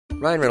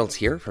Ryan Reynolds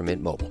here from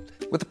Mint Mobile.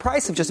 With the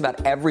price of just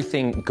about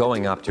everything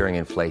going up during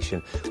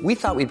inflation, we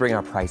thought we'd bring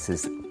our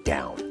prices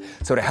down.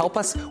 So to help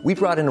us, we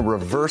brought in a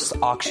reverse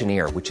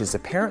auctioneer, which is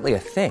apparently a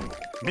thing.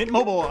 Mint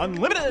Mobile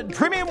Unlimited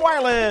Premium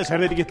Wireless. How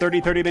to get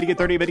 30, 30, bit to get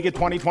 30, bit to get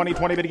 20, 20,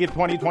 20, bit to get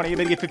 20, 20,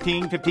 bit to get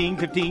 15, 15,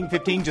 15,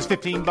 15, just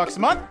 $15 a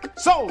month?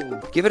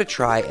 Sold! Give it a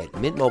try at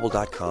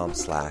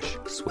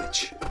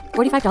mintmobile.com/switch.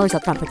 $45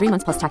 up front for 3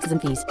 months plus taxes and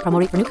fees. Promo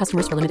rate for new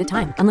customers for limited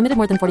time. Unlimited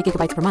more than 40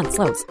 gigabytes per month.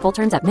 Slows full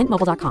terms at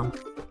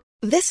mintmobile.com.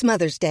 This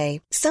Mother's Day,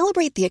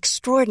 celebrate the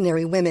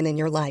extraordinary women in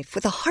your life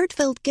with a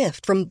heartfelt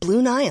gift from Blue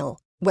Nile.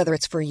 Whether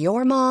it's for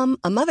your mom,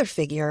 a mother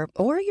figure,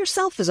 or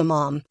yourself as a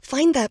mom,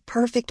 find that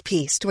perfect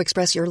piece to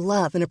express your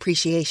love and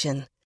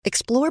appreciation.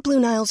 Explore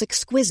Blue Nile's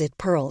exquisite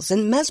pearls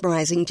and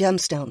mesmerizing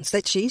gemstones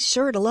that she's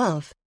sure to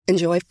love.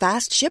 Enjoy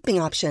fast shipping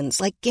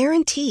options like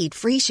guaranteed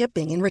free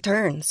shipping and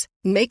returns.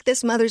 Make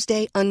this Mother's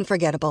Day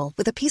unforgettable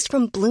with a piece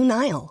from Blue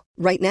Nile.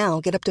 Right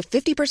now, get up to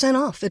 50%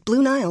 off at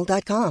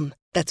BlueNile.com.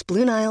 That's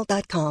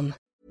BlueNile.com.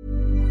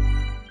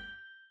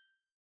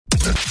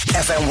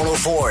 FM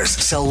 104's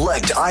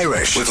Select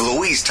Irish with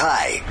Louise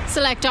Ty.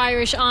 Select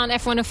Irish on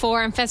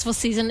F104, and festival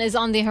season is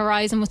on the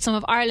horizon with some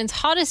of Ireland's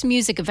hottest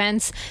music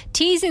events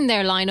teasing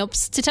their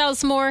lineups. To tell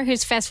us more,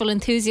 here's festival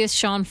enthusiast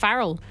Sean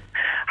Farrell.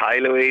 Hi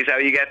Louise, how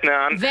are you getting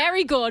on?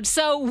 Very good.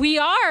 So we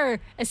are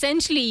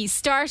essentially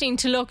starting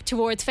to look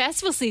towards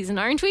festival season,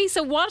 aren't we?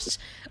 So what,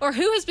 or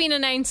who has been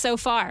announced so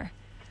far?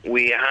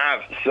 We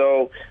have.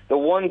 So the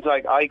ones,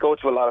 like, I go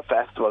to a lot of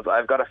festivals.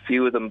 I've got a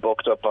few of them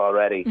booked up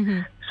already.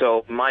 Mm-hmm.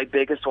 So my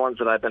biggest ones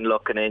that I've been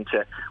looking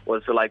into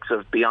was the likes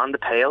of Beyond the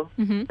Pale,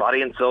 mm-hmm.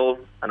 Body and Soul,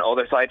 and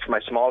Other Side for my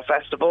small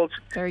festivals.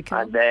 Very cool.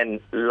 And then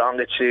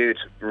Longitude,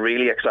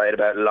 really excited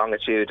about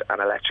Longitude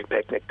and Electric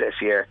Picnic this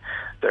year.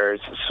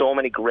 There's so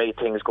many great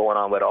things going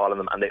on with all of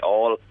them, and they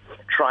all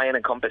try and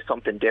encompass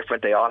something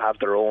different. They all have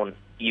their own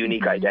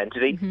unique mm-hmm.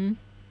 identity. Mm-hmm.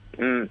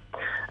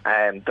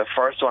 The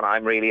first one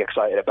I'm really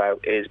excited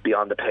about is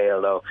Beyond the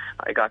Pale, though.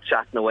 I got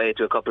chatting away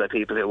to a couple of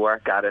people who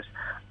work at it,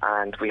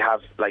 and we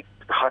have like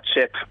Hot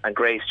Chip and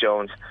Grace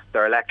Jones.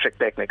 They're Electric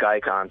Picnic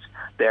icons.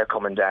 They're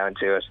coming down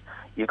to it.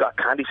 You've got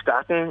Candy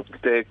Staton,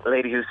 the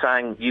lady who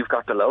sang You've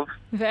Got the Love.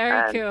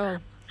 Very cool.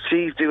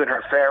 She's doing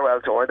her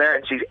farewell tour there,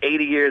 and she's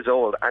 80 years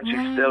old, and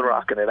she's still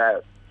rocking it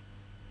out.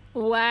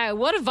 Wow,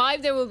 what a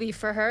vibe there will be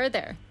for her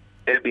there.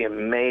 It'd be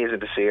amazing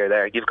to see her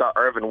there. You've got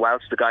Irvin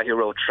Welch, the guy who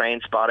wrote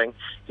Trainspotting.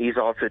 He's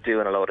also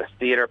doing a load of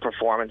theatre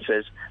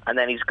performances, and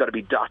then he's going to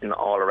be dotting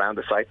all around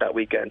the site that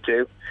weekend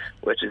too,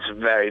 which is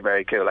very,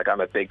 very cool. Like,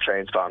 I'm a big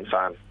Trainspotting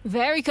fan.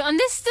 Very cool. And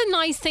this is the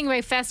nice thing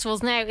about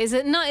festivals now, is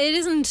it not? It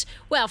isn't,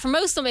 well, for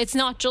most of them, it's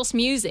not just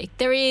music.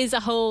 There is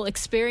a whole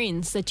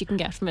experience that you can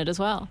get from it as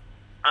well.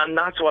 And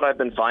that's what I've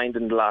been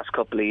finding the last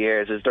couple of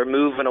years, is they're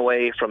moving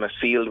away from a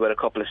field with a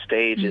couple of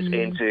stages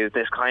into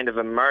this kind of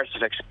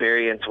immersive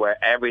experience where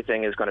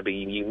everything is going to be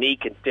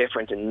unique and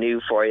different and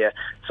new for you.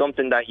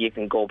 Something that you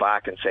can go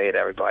back and say to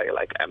everybody,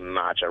 like,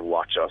 imagine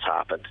what just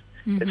happened.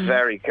 Mm-hmm. It's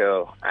very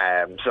cool.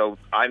 So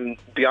I'm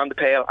Beyond the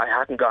Pale. I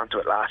hadn't gone to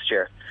it last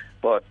year,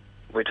 but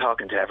we're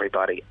talking to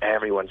everybody.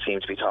 Everyone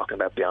seems to be talking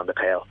about Beyond the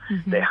Pale.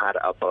 Mm-hmm. They had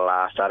a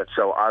blast at it,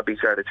 so I'll be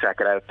sure to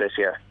check it out this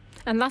year.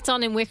 And that's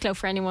on in Wicklow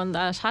for anyone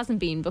that hasn't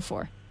been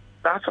before.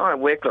 That's on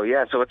in Wicklow,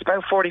 yeah. So it's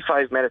about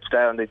 45 minutes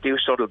down. They do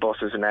shuttle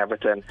buses and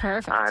everything.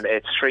 Perfect. And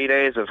it's 3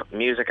 days of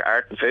music,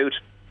 art and food.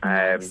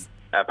 Nice.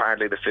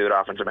 Apparently the food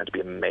offerings are meant to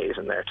be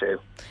amazing there too.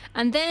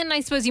 And then I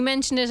suppose you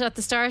mentioned it at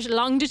the start,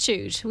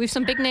 Longitude. We've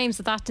some big names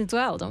at that as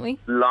well, don't we?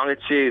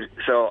 Longitude.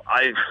 So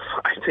I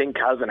think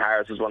Calvin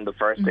Harris was one of the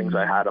first things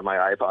I had on my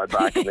iPod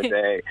back in the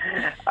day,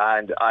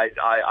 and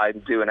I'm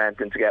doing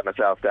anything to get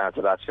myself down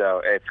to that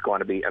show. It's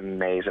going to be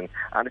amazing,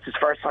 and it's his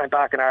first time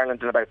back in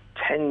Ireland in about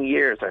 10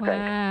 years, I think.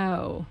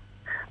 Wow.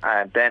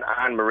 And then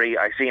Anne-Marie,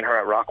 I seen her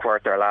at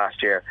Rockworth there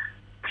last year.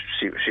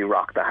 She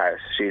rocked the house.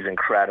 She's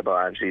incredible,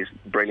 and she's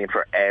brilliant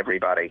for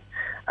everybody.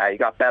 You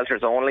got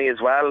Belters Only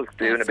as well,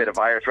 doing a bit of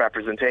Irish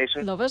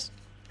representation. Love it.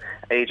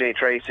 AJ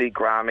Tracy,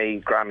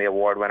 Grammy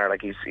Award winner,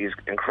 like he's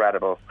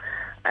incredible.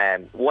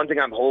 One thing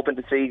I'm hoping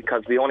to see,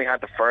 because we only had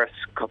the first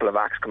couple of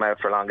acts come out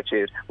for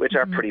Longitude, which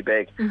are pretty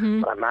big,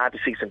 but I'm mad to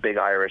see some big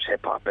Irish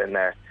hip hop in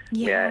there.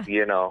 Yeah,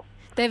 you know,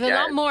 they've a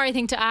lot more, I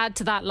think, to add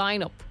to that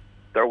lineup.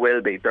 There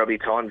will be. There'll be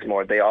tons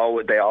more. They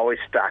always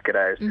stack it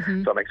out.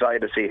 So I'm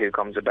excited to see who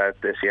comes about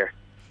this year.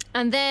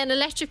 And then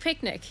Electric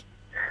Picnic.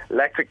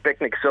 Electric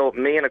Picnic. So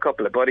me and a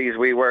couple of buddies,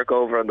 we work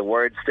over on the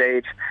Word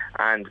stage,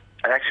 and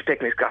Electric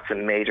Picnic's got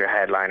some major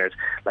headliners.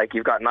 Like,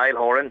 you've got Niall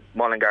Horan,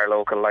 Mullingar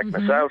local, like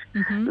myself,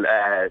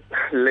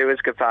 Lewis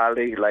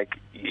Capaldi. Like,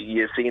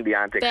 you've seen the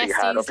antics he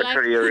had up at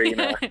Tree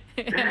Arena.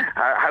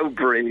 How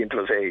brilliant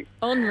was he?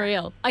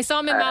 Unreal. I saw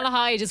him in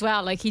Malahide as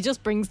well. Like, he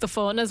just brings the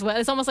fun as well.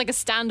 It's almost like a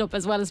stand-up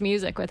as well as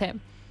music with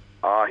him.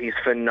 Oh, he's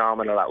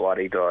phenomenal at what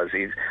he does.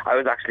 I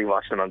was actually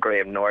watching him on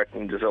Graham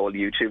Norton's old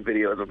YouTube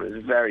videos of it.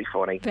 It's very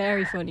funny.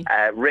 Very funny.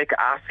 Rick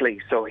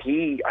Astley. So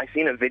I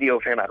seen a video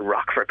of him at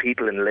Rock for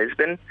People in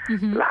Lisbon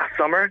last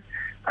summer.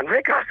 And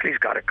Rick Astley's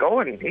got it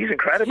going. He's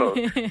incredible.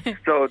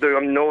 So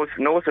there's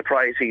no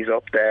surprise he's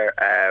up there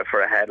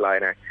for a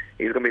headliner.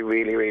 He's going to be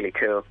really, really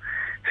cool.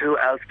 Who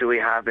else do we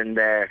have in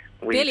there?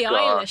 Billie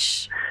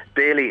Eilish.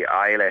 Billie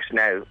Eilish.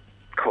 Now,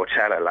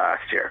 Coachella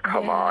last year,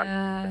 come on.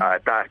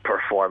 That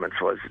performance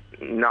was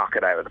knock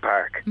it out of the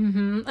park.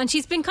 Mm-hmm. And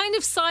she's been kind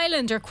of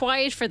silent or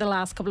quiet for the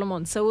last couple of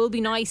months, so it will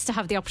be nice to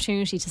have the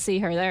opportunity to see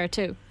her there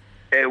too.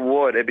 It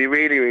would. It'd be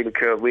really, really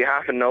cool. We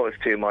haven't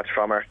noticed too much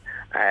from her.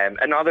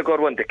 Another good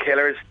one, The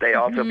Killers. They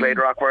also played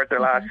Rockworth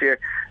last year.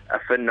 A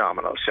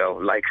phenomenal show.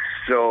 Like,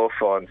 so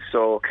fun,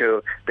 so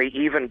cool. They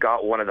even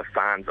got one of the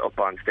fans up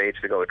on stage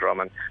to go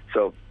drumming.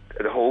 So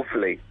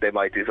hopefully they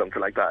might do something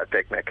like that at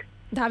Picnic.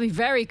 That'd be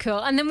very cool.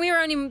 And then we were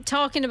only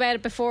talking about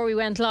it before we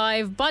went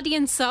live. Body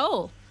and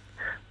Soul.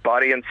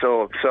 Body and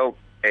Soul. So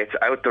it's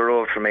out the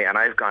road for me, and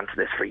I've gone to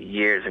this for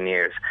years and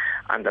years.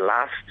 And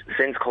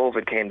since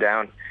COVID came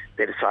down,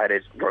 they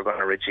decided we're going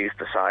to reduce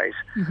the size.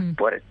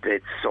 But it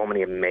did so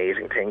many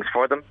amazing things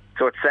for them.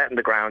 So it's set in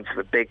the grounds of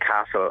a big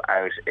castle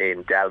out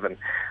in Delvin,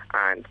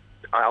 and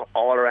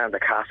all around the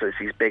castle is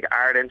these big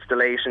art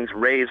installations,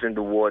 raves in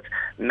the woods,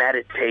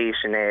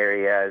 meditation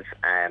areas,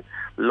 and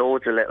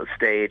loads of little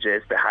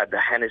stages. They had the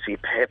Hennessy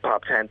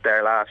hip-hop tent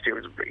there last year.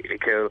 It was really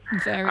cool.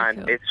 Very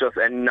cool. It's just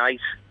a nice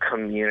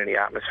community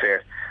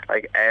atmosphere.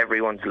 Like,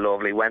 everyone's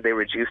lovely. When they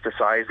reduce the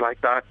size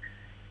like that,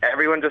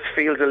 everyone just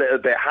feels a little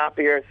bit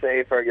happier,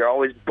 safer. You're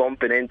always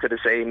bumping into the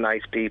same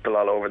nice people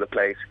all over the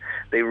place.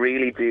 They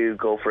really do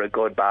go for a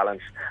good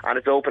balance. And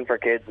it's open for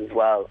kids as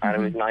well. And it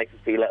was nice to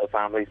see little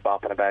families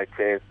bopping about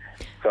too.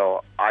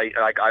 So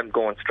I'm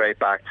going straight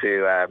back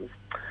to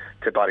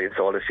Body and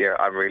Soul this year.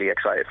 I'm really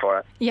excited for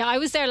it. Yeah, I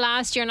was there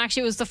last year, and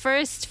actually it was the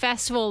first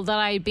festival that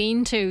I'd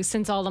been to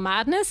since all the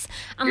madness,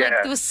 and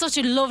there was such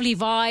a lovely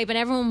vibe, and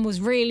everyone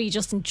was really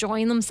just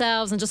enjoying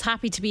themselves and just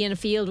happy to be in a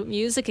field with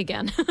music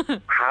again.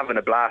 Having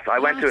a blast. I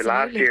went to it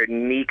last year.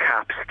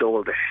 Kneecap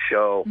stole the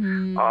show.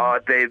 Oh,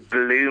 they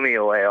blew me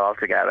away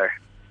altogether.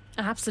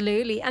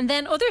 Absolutely. And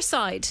then Other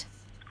Side.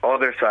 So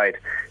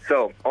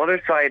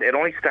Other Side, it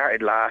only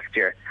started last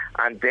year,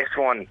 and this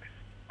one,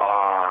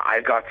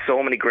 I've got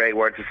so many great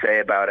words to say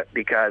about it,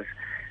 because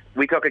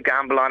we took a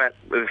gamble on it.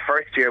 It was the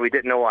first year, we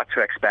didn't know what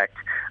to expect,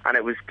 and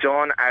it was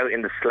done out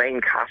in the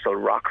Slane Castle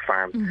Rock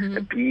Farm.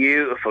 A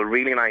beautiful,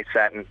 really nice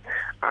setting,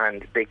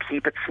 and they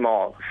keep it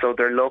small. So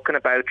they're looking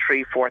about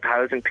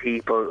 3,000-4,000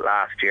 people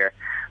last year,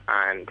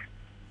 and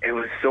it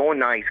was so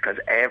nice because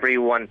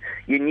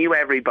you knew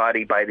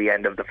everybody by the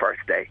end of the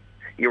first day.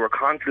 You were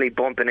constantly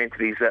bumping into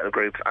these little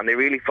groups, and they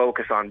really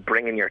focus on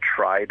bringing your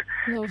tribe.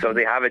 So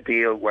they have a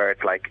deal where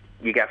it's like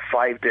you get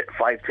five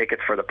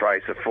tickets for the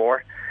price of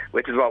 4,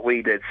 which is what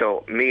we did.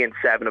 So me and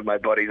 7 of my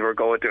buddies were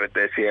going to it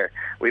this year.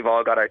 We've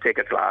all got our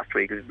tickets last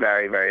week. It's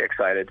very, very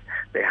excited.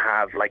 They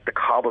have like the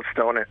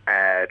cobblestone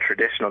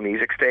traditional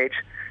music stage,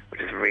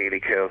 which is really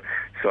cool.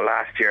 So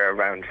last year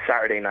around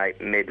Saturday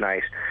night,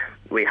 midnight,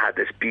 we had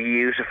this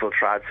beautiful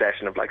trad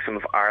session of like some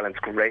of Ireland's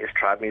greatest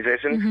trad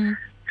musicians.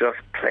 Just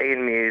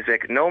playing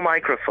music, no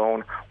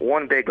microphone,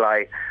 one big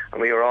light,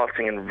 and we were all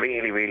singing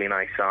really, really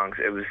nice songs.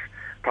 It was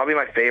probably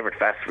my favourite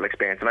festival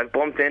experience, and I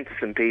bumped into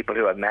some people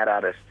who had met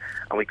at it,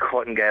 and we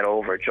couldn't get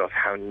over just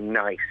how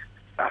nice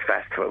that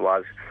festival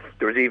was.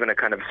 There was even a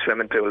kind of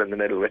swimming pool in the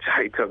middle, which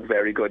I took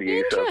very good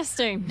use of.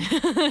 Interesting.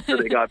 So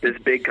they got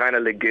this big kind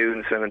of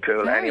lagoon swimming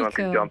pool. Anyone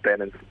can jump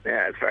in, and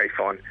it's very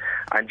fun.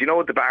 And you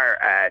know the bar,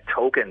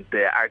 Token,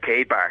 the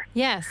arcade bar?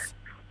 Yes.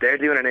 They're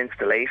doing an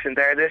installation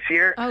there this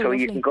year, so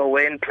lovely. You can go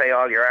in, play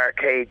all your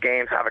arcade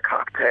games, have a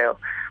cocktail,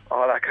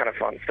 all that kind of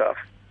fun stuff.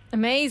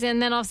 Amazing.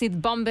 And then obviously the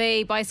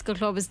Bombay Bicycle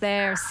Club is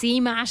there.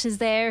 CMAT is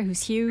there,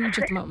 who's huge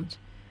at the moment.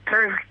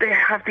 They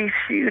have these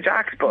huge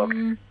acts booked,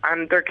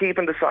 and they're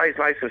keeping the size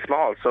nice and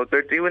small. So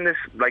they're doing this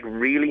like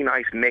really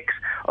nice mix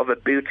of a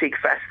boutique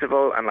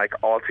festival and like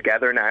all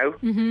together now.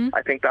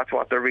 I think that's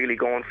what they're really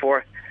going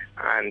for.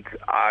 And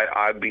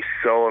I'd be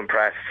so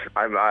impressed.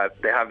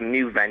 They have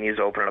new venues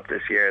opening up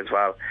this year as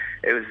well.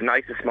 It was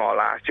nice and small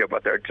last year,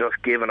 but they're just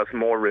giving us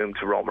more room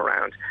to roam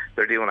around.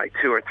 They're doing like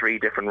 2 or 3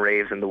 different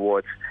raves in the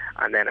woods,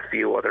 and then a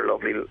few other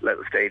lovely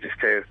little stages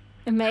too.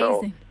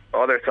 Amazing.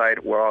 So, Other Side,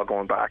 we're all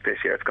going back this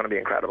year. It's going to be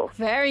incredible.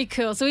 Very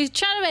cool. So we've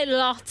chatted about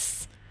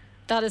lots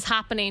that is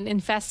happening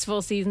in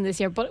festival season this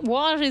year, but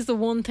what is the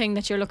one thing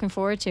that you're looking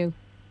forward to?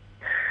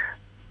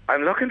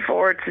 I'm looking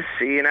forward to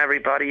seeing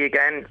everybody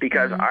again,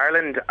 because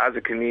Ireland as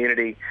a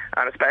community,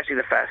 and especially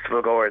the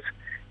festival goers,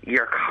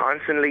 you're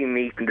constantly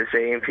meeting the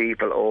same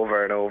people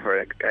over and over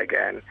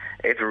again.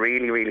 It's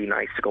really, really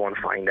nice to go and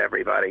find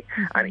everybody.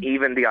 And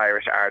even the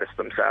Irish artists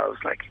themselves,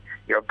 like,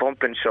 you're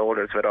bumping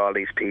shoulders with all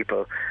these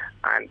people,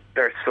 and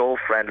they're so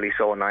friendly,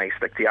 so nice.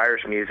 Like, the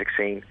Irish music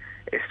scene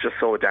is just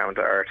so down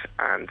to earth,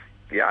 and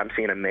yeah, I'm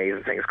seeing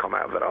amazing things come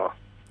out of it all.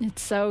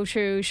 It's so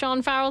true.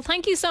 Sean Farrell,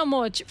 thank you so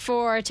much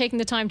for taking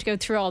the time to go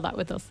through all that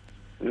with us.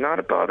 Not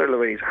a bother,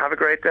 Louise. Have a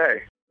great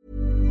day.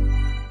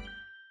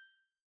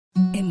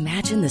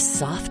 Imagine the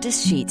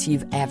softest sheets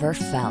you've ever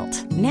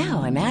felt.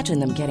 Now imagine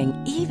them getting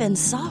even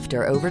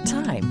softer over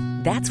time.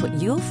 That's what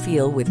you'll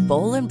feel with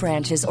Boll &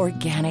 Branch's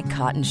organic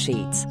cotton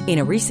sheets. In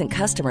a recent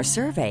customer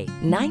survey,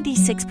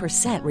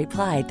 96%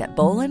 replied that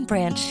Boll &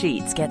 Branch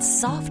sheets get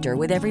softer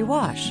with every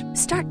wash.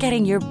 Start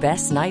getting your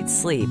best night's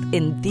sleep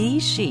in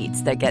these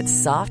sheets that get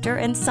softer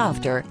and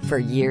softer for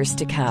years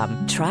to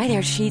come. Try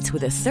their sheets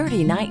with a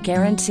 30-night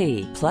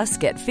guarantee. Plus,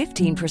 get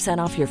 15%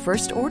 off your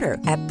first order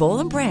at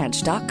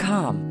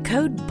bollandbranch.com.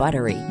 Code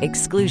BUTTERY.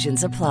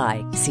 Exclusions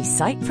apply. See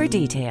site for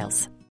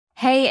details.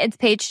 Hey, it's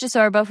Paige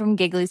DeSorbo from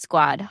Giggly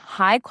Squad.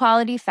 High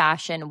quality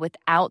fashion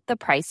without the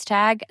price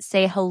tag.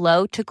 Say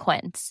hello to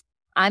Quince.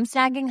 I'm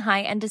snagging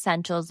high-end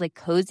essentials like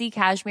cozy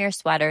cashmere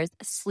sweaters,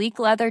 sleek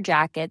leather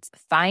jackets,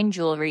 fine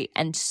jewelry,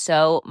 and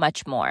so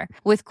much more.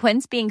 With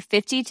Quince being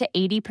 50 to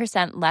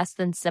 80% less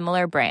than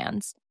similar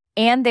brands.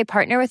 And they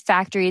partner with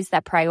factories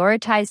that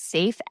prioritize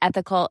safe,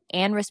 ethical,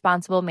 and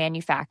responsible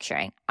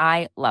manufacturing.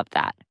 I love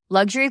that.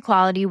 Luxury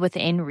quality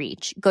within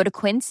reach. Go to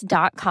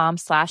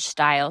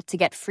quince.com/style to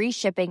get free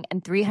shipping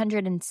and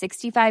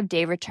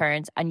 365-day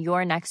returns on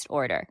your next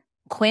order.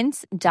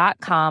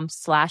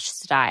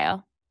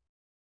 Quince.com/style.